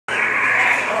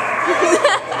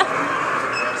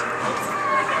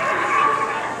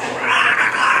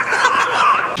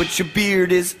but your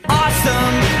beard is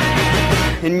awesome,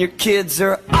 and your kids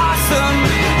are awesome,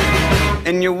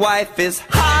 and your wife is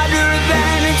hotter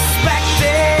than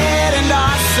expected and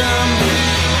awesome.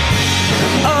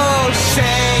 Oh,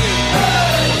 Shay,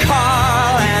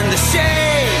 Carl and the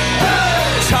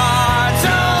SHAYTARDS.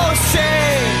 Oh,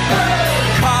 Shay,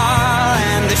 Carl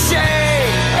and the SHAYTARDS.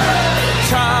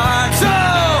 Oh.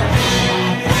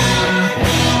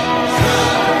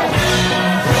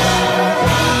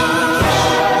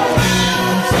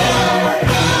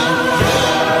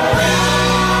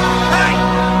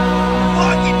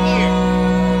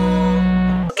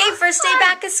 First day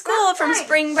back at school from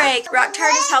spring break.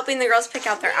 Rocktard is helping the girls pick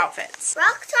out their outfits.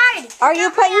 Rocktard! Are you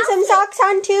putting some socks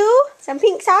on too? Some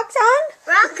pink socks on?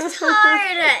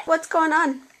 Rocktard! What's going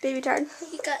on, baby Tard?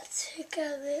 He got sick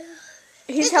of it.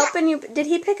 He's helping you. Did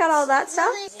he pick out all that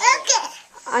stuff? Okay.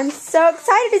 I'm so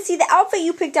excited to see the outfit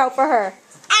you picked out for her.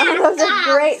 Oh, those are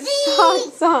great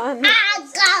socks on.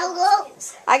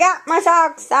 I got my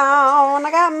socks on.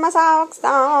 I got my socks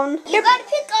on. You gotta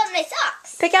pick out my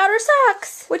socks. Pick out her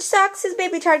socks. Which socks is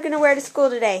baby Tard gonna wear to school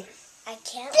today? I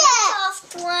can't pick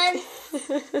soft one.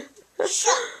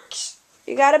 Shucks.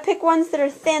 You gotta pick ones that are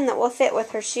thin that will fit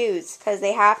with her shoes, because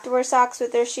they have to wear socks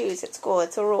with their shoes at school.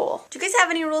 It's a rule. Do you guys have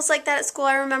any rules like that at school?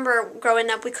 I remember growing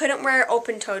up, we couldn't wear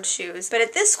open-toed shoes, but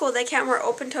at this school, they can't wear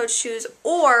open-toed shoes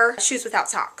or shoes without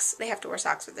socks. They have to wear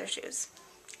socks with their shoes.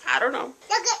 I don't know.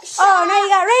 Oh, now you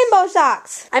got rainbow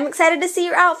socks. I'm excited to see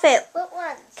your outfit. What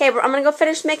one? Okay, I'm gonna go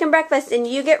finish making breakfast, and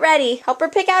you get ready. Help her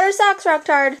pick out her socks,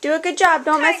 Rocktard. Do a good job.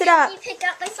 Don't mess it up. You pick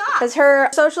out my socks. Because her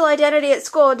social identity at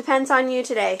school depends on you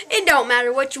today. It don't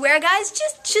matter what you wear, guys.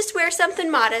 Just wear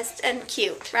something modest and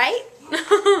cute, right?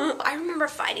 I remember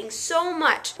fighting so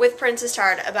much with Princess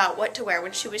Tard about what to wear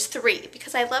when she was 3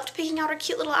 because I loved picking out her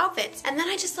cute little outfits. And then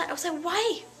I was like,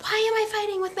 why? Why am I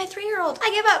fighting with my 3-year-old? I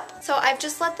give up. So I've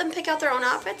just let them pick out their own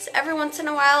outfits. Every once in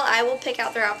a while, I will pick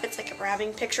out their outfits, like if we're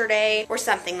having picture day or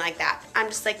something like that. I'm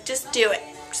just like, just do it.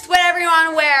 Just whatever you want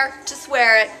to wear, just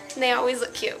wear it. And they always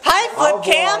look cute. Hi, flip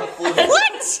cam. What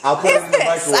is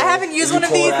this? I haven't used one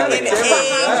of these in ages.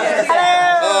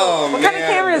 Oh, what kind of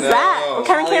camera is that? What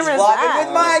kind of camera is that?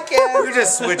 With my camera. We're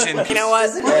just switching. You know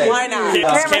what? Why not?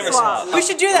 Camera swap. We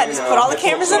should do that. Just put all the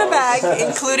cameras in a bag,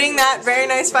 including that very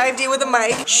nice 5D with a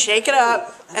mic. Shake it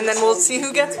up, and then we'll see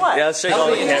who gets what. Yeah, let's shake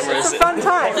all the cameras. It's a fun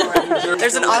time.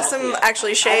 There's an awesome,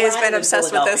 actually, Shay has been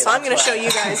obsessed with this, so I'm going to show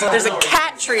you guys. There's a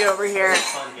cat tree over here,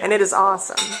 and it is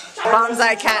awesome.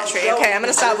 Bonsai cat tree. Okay, I'm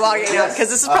going to stop vlogging now, because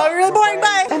this is probably really boring.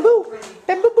 Bye! Bamboo!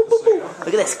 Bamboo, boo, boo, boo. Look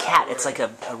at this cat. It's like a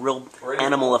real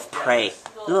animal of prey.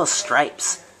 Look at those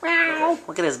stripes.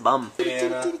 Look at his bum.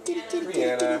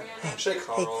 Rihanna.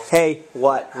 Hey,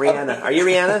 what? Rihanna. Are you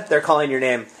Rihanna? They're calling your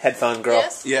name, headphone girl.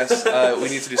 Yes, we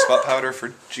need to do spot powder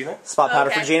for Gina. Spot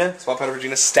powder for Gina? Spot powder for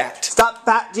Gina stacked. Stop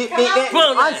that.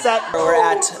 On set. We're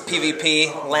at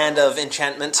PvP, Land of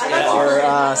Enchantment.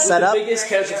 Our setup. Biggest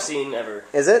couch I've seen ever.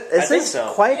 Is it? I think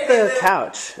so. Quite the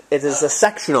couch. It is a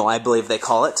sectional, I believe they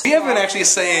call it. We have been actually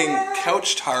saying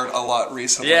couch tard a lot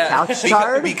recently. Yeah. Couch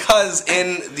tard? Because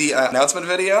in the announcement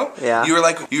video, yeah. you were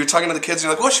talking to the kids, and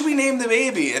you're like, what should we name the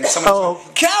baby? And someone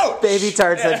said, couch! Baby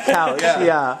Tard said couch.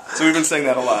 Yeah. So we've been saying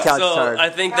that a lot. Couch So Tard. I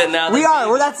think that now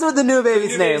That's what the new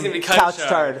baby's name. Couch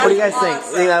Tard. What do you guys think?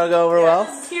 Think that'll go over well?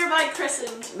 Hereby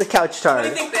christened. The Couch Tard. What do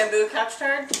you think, Bamboo? Couch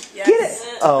Tard? Yes. Get it?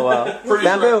 Oh, wow.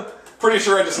 Bamboo. Pretty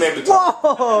sure I just named it.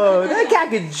 Whoa, that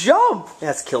cat can jump.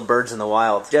 That's kill birds in the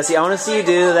wild. Jesse, I want to see you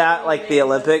do that like the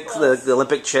Olympics, the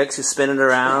Olympic chicks who spin it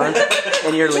around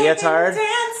in your leotard.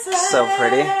 So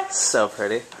pretty. So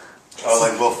pretty. Oh,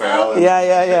 like Will Ferrell.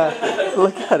 Yeah.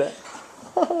 Look at it.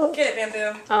 Get it,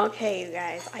 Bamboo. Okay, you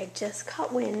guys, I just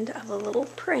caught wind of a little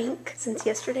prank since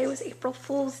yesterday was April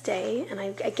Fool's Day, and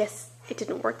I guess it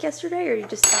didn't work yesterday, or you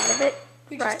just thought of it?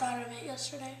 We just thought of it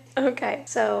yesterday. Okay,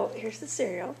 so here's the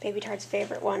cereal. Baby Tard's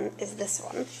favorite one is this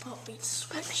one. Oh, we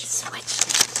switched.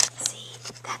 See,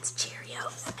 that's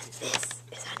Cheerios, and this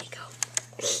is Honeycomb.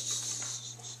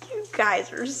 You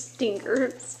guys are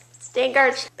stinkers.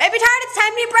 Stinkers. Baby Tard, it's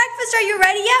time to eat breakfast. Are you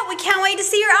ready yet? We can't wait to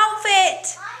see your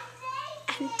outfit.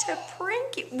 And to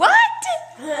prank you. What?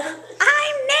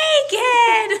 I'm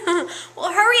naked.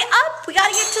 Well, hurry up. We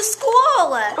gotta get to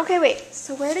school. Okay, wait.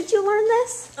 So where did you learn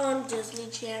this? On Disney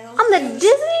Channel. On the Disney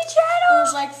It Channel?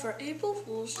 was like for April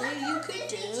Fool's Day you could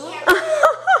do.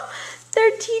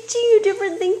 They're teaching you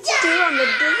different things to do on the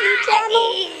Disney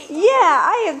Channel?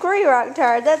 Yeah, I agree,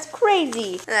 Rocktard. That's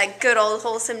crazy. That good old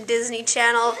wholesome Disney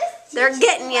Channel. They're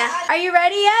getting you. Are you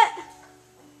ready yet?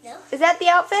 No. Is that the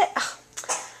outfit? Oh.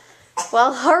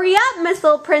 Well, hurry up, Miss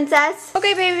Little Princess.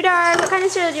 Okay, Baby Tard, what kind of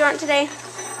cereal do you want today?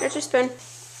 Here's your spoon.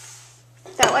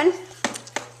 That one?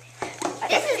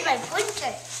 my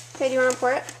blinker. Okay, do you want to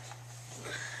pour it?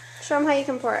 Show them how you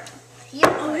can pour it.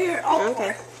 Yeah. Oh, here. I'll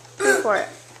Okay. You pour it.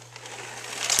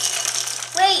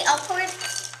 Wait, I'll pour it.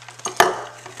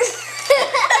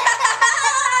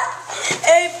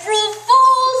 April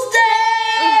Fool's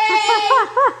Day!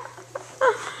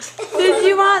 Did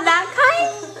you want that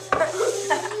kind?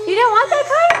 You didn't want that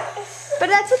kind? But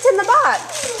that's what's in the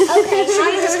box. Okay,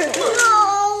 no.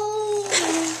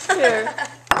 Here.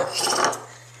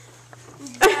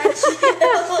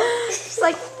 She's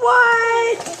like,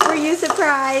 what? Were you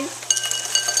surprised?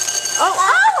 Oh!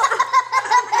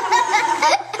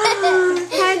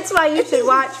 Hence why you should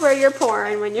watch where you're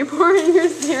pouring when you're pouring your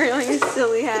cereal, you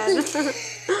silly head.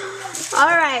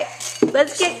 Alright,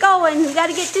 let's get going. We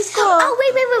gotta get to school. Oh,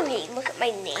 wait. Look at my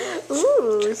name.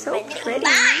 Ooh, so pretty.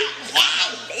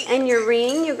 And your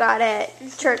ring, you got at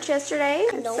church yesterday?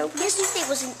 No, So yesterday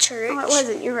wasn't church. oh, it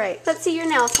wasn't. You're right. Let's see your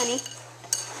nails, honey.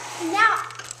 Now,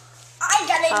 I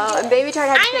gotta And Baby Tart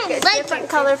had to I pick don't a like different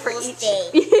April color for Fool's each. Day.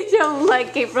 You don't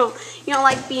like April. You don't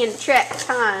like being tricked,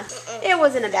 huh? It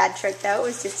wasn't a bad trick though. It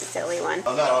was just a silly one.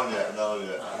 I'm not on yet.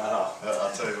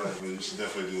 I'll tell you what, you should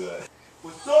definitely do that.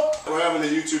 What's up? We're having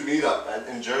a YouTube meetup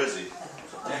in Jersey.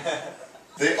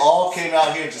 They all came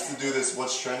out here just to do this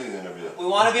What's Trending interview. We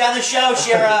want to be on the show,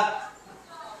 Shira.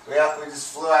 We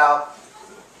just flew out.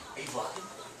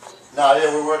 No,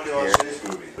 yeah, we're working on Shay's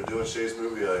movie. We're doing Shay's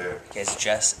movie out here. Guys,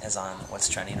 Jess is on What's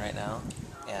Trending right now,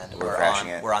 and We're crashing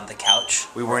it. We're on the couch.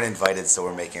 We weren't invited, so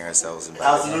we're making ourselves invited.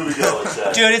 How's the movie going,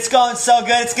 Shay? Dude, it's going so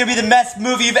good. It's gonna be the best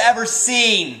movie you've ever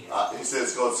seen. He said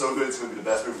it's going so good, it's going to be the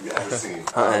best movie you've ever seen.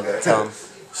 Okay. Tell him.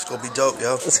 It's gonna be dope,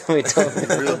 yo. It's gonna be dope.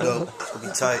 Real dope. It's gonna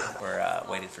be tight. We're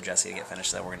waiting for Jesse to get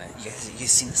finished. Then we're gonna. You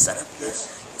seen the setup? You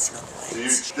seen all the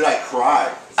lights? Did I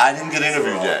cry? I didn't get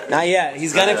interviewed yet. Not yet.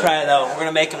 He's gonna cry though. We're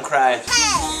gonna make him cry.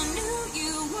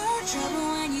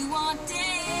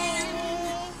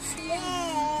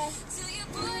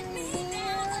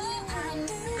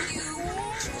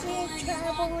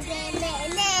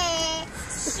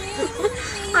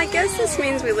 I guess this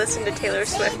means we listen to Taylor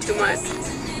Swift too much.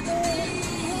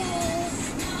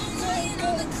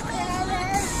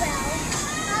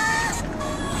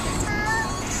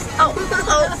 Oh.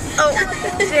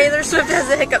 Taylor Swift has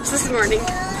the hiccups this morning.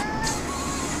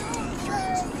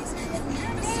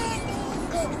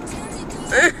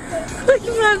 I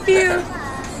love you.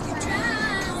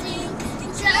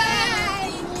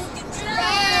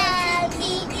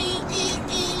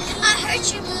 I heard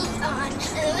you moved on.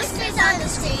 The whispers on the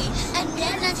screen, and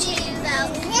then I tuned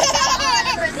out.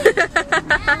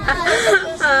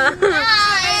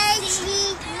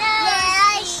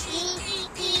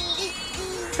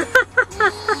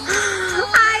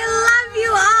 I love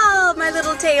you all, my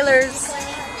little Taylors.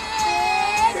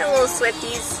 Your little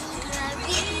Swifties.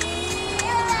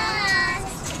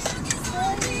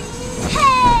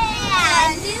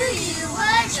 I knew you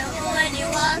were trouble when you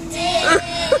walked in.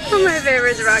 My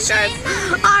favorite is Rock Tart.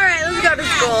 Alright, let's go to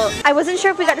school. I wasn't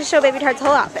sure if we got to show Baby Tart's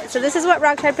whole outfit. So this is what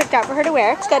Rock Tart picked out for her to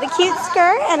wear. She's got a cute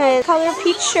skirt and a color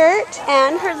peach shirt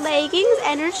and her leggings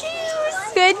and her shoes.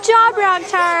 Good job, Rock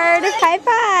Tart. High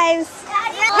fives.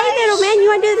 Hey little man, you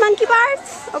want to do the monkey bars?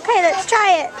 Okay, let's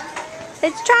try it.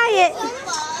 Let's try it.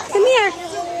 Come here.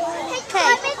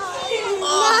 Okay.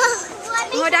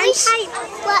 Hold on tight.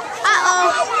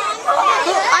 Uh-oh.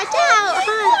 Watch out.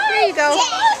 There you go.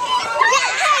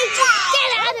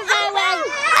 Get out of my way.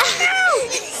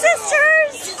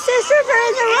 Sisters! Sisters are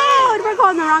in the road. We're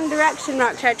going the wrong direction,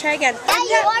 Rock Tart. Try again. Yeah,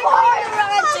 you are going the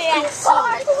wrong direction.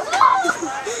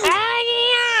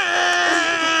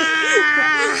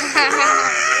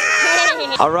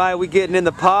 Alright, we getting in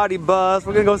the party bus.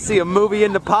 We're gonna go see a movie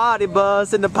in the party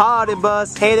bus,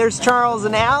 Hey, there's Charles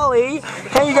and Allie.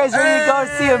 Hey, you guys ready to go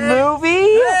see a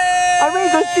movie? I'm ready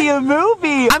to go see a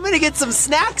movie. I'm gonna get some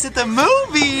snacks at the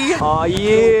movie. Oh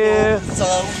yeah.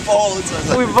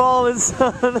 We've fallen,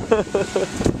 son.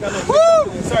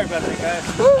 Sorry about that, guys.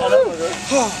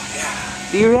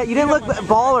 You didn't look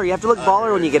baller. You have to look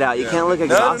baller when you get out. You can't look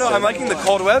exhausted. No, I'm liking the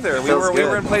cold weather. We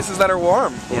were in places that are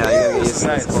warm. Yeah, you gotta get used to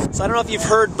Nice. it. So I don't know if you've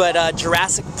heard, but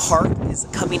Jurassic Park is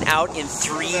coming out in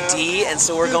 3D, and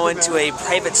so we're going to a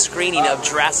private screening of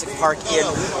Jurassic Park in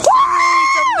 3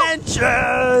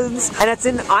 dimensions. And it's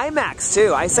in IMAX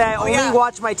too. I say I only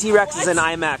watch my T-Rexes in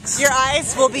IMAX. Your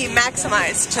eyes will be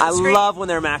maximized to the I screen. love when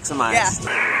they're maximized. Yeah.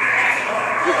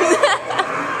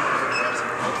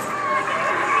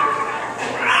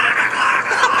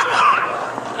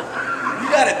 You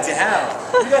got it down.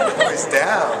 You got the voice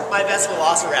down. My best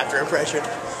Velociraptor impression.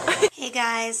 Hey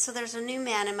guys, so there's a new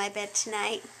man in my bed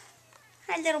tonight.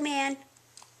 Hi little man.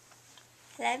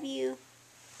 I love you.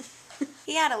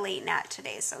 He had a late nap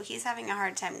today, so he's having a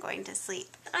hard time going to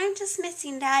sleep. I'm just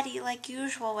missing Daddy like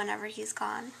usual whenever he's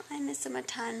gone. I miss him a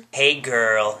ton. Hey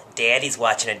girl, Daddy's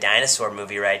watching a dinosaur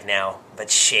movie right now, but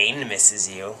Shane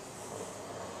misses you.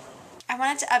 I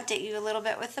wanted to update you a little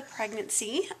bit with the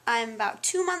pregnancy. I'm about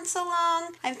 2 months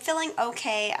along. I'm feeling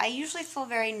okay. I usually feel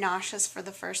very nauseous for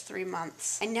the first 3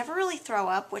 months. I never really throw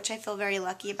up, which I feel very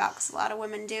lucky about because a lot of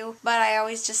women do. But I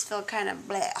always just feel kind of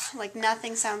bleh, like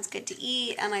nothing sounds good to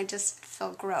eat, and I just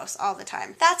feel gross all the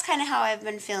time. That's kind of how I've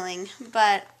been feeling.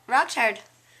 But Rockshard,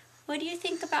 what do you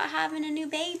think about having a new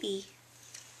baby?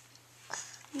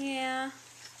 Yeah.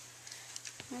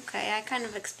 Okay, I kind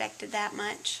of expected that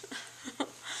much.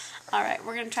 Alright,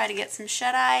 we're going to try to get some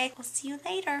shut-eye. We'll see you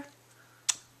later.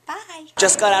 Bye.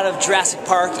 Just got out of Jurassic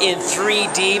Park in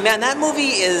 3D. Man, that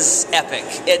movie is epic.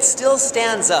 It still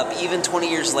stands up even 20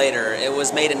 years later. It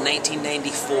was made in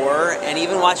 1994, and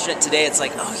even watching it today, it's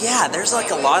like, oh yeah, there's like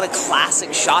a lot of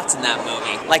classic shots in that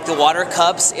movie. Like the water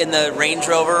cups in the Range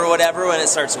Rover or whatever, when it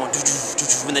starts going,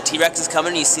 when the T-Rex is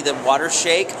coming and you see the water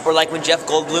shake. Or like when Jeff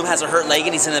Goldblum has a hurt leg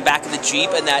and he's in the back of the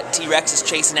Jeep and that T-Rex is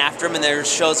chasing after him and there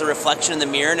shows a reflection in the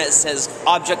mirror and it says,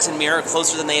 objects in mirror are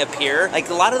closer than they appear. Like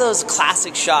a lot of those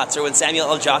classic shots, or when Samuel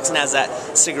L. Jackson has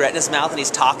that cigarette in his mouth and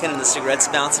he's talking and the cigarette's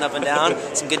bouncing up and down.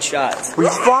 Some good shots. Were you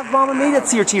vlog bombing me?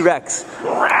 Let's see your T-Rex.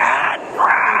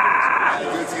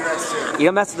 You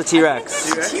don't mess with the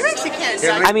T-Rex. T-Rex you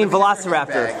can't. I mean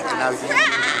Velociraptor.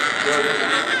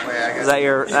 Is that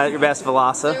your best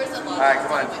Veloci? Alright,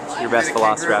 come on. Your best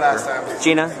Velociraptor.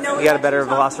 Gina, you got a better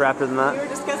Velociraptor than that?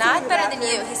 Not better than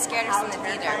you. He scared us in the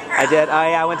theater. I did.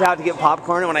 I went out to get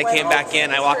popcorn, and when I came back in,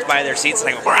 I walked by their seats, and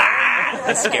I go, "Rah!"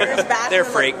 That's scary. They're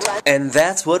freaked. And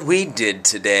that's what we did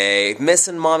today.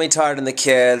 Missing Mommy Tard and the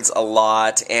kids a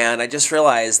lot, and I just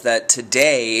realized that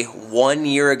today, 1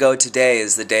 year ago today,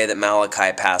 is the day that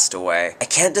Malachi passed away. I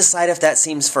can't decide if that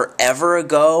seems forever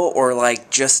ago, or like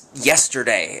just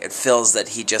yesterday. It feels that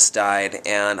he just died,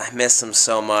 and I miss him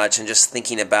so much, and just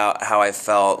thinking about how I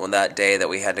felt when that day that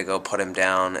we had to go put him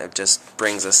down, it just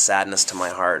brings a sadness to my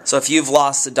heart. So if you've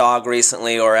lost a dog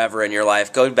recently or ever in your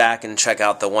life, go back and check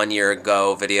out the 1 year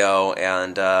ago video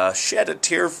and shed a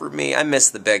tear for me. I miss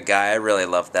the big guy. I really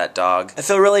love that dog. I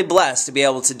feel really blessed to be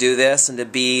able to do this and to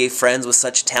be friends with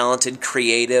such talented,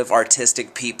 creative,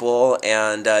 artistic people,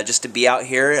 and just to be out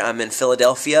here. I'm in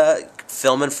Philadelphia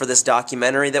filming for this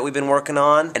documentary that we've been working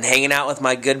on and hanging out with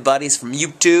my good buddies from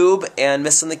YouTube and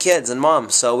missing the kids and Mom.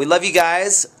 So we love you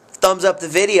guys. Thumbs up the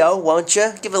video, won't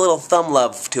you? Give a little thumb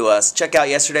love to us. Check out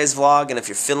yesterday's vlog, and if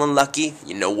you're feeling lucky,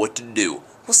 you know what to do.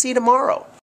 We'll see you tomorrow.